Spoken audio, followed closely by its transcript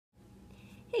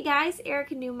Hey guys,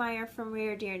 Erica Newmeyer from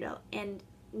Rare Dirndl, and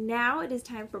now it is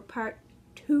time for part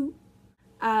 2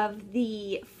 of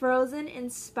the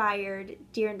Frozen-inspired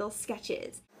Dirndl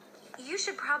sketches. You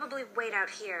should probably wait out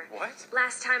here. What?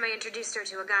 Last time I introduced her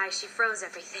to a guy, she froze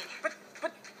everything.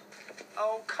 But,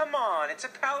 oh, come on. It's a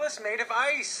palace made of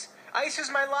ice. Ice is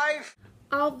my life.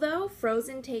 Although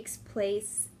Frozen takes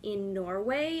place in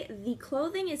Norway, the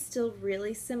clothing is still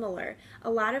really similar. A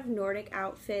lot of Nordic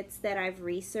outfits that I've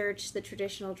researched, the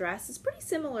traditional dress is pretty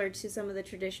similar to some of the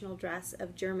traditional dress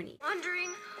of Germany.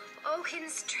 Wandering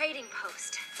Oaken's trading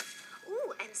post.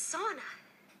 Ooh, and sauna.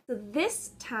 So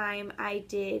this time I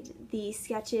did the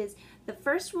sketches. The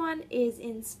first one is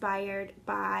inspired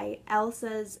by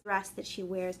Elsa's dress that she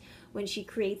wears when she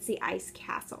creates the ice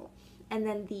castle. And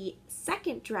then the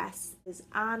second dress is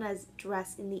Anna's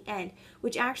dress in the end,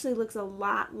 which actually looks a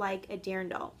lot like a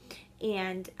Dirndl.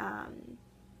 And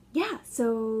yeah,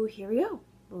 so here we go.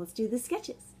 Well, let's do the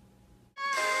sketches.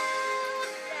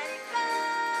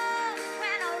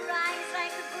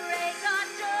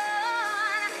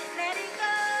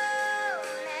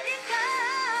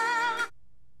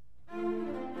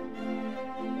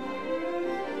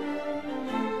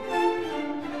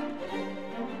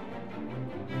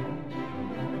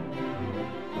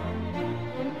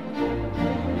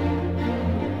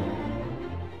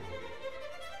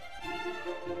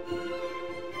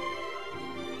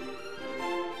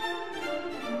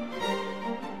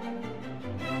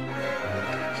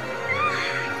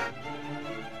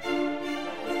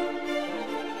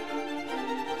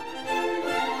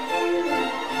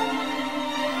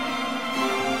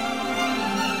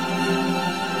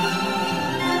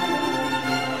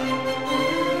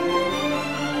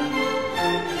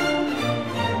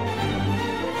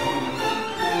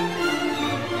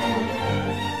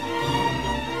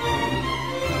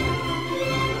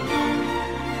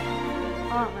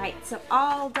 Alright, so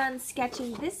all done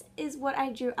sketching. This is what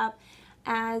I drew up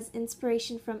as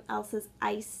inspiration from Elsa's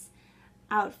ice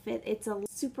outfit. It's a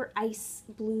super ice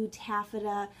blue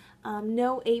taffeta,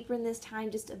 no apron this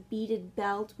time, just a beaded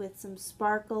belt with some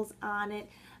sparkles on it,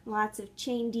 lots of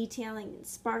chain detailing and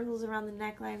sparkles around the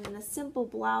neckline, and a simple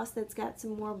blouse that's got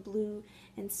some more blue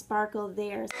and sparkle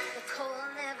there. The cold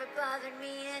never bothered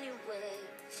me anyway.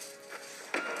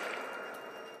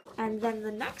 And then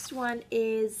the next one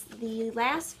is the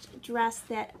last dress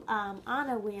that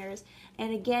Anna wears.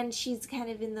 And again, she's kind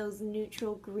of in those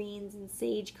neutral greens and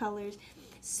sage colors.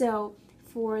 So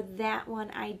for that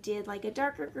one, I did like a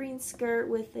darker green skirt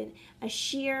with a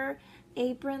sheer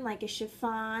apron, like a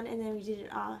chiffon. And then we did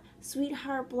a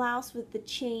sweetheart blouse with the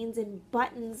chains and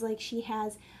buttons like she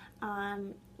has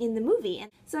in the movie.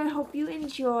 And so I hope you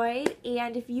enjoyed,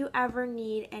 and if you ever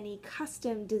need any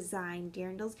custom design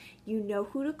Dirndls, you know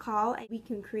who to call, and we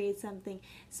can create something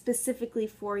specifically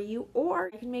for you,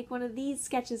 or I can make one of these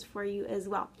sketches for you as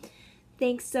well.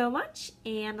 Thanks so much,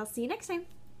 and I'll see you next time.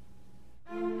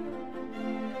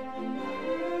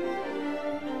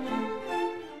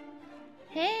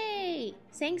 Hey,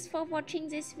 thanks for watching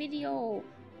this video.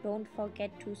 Don't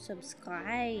forget to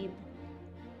subscribe.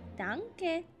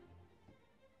 Danke.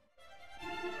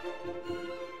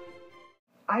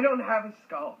 I don't have a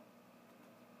skull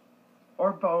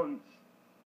or bones.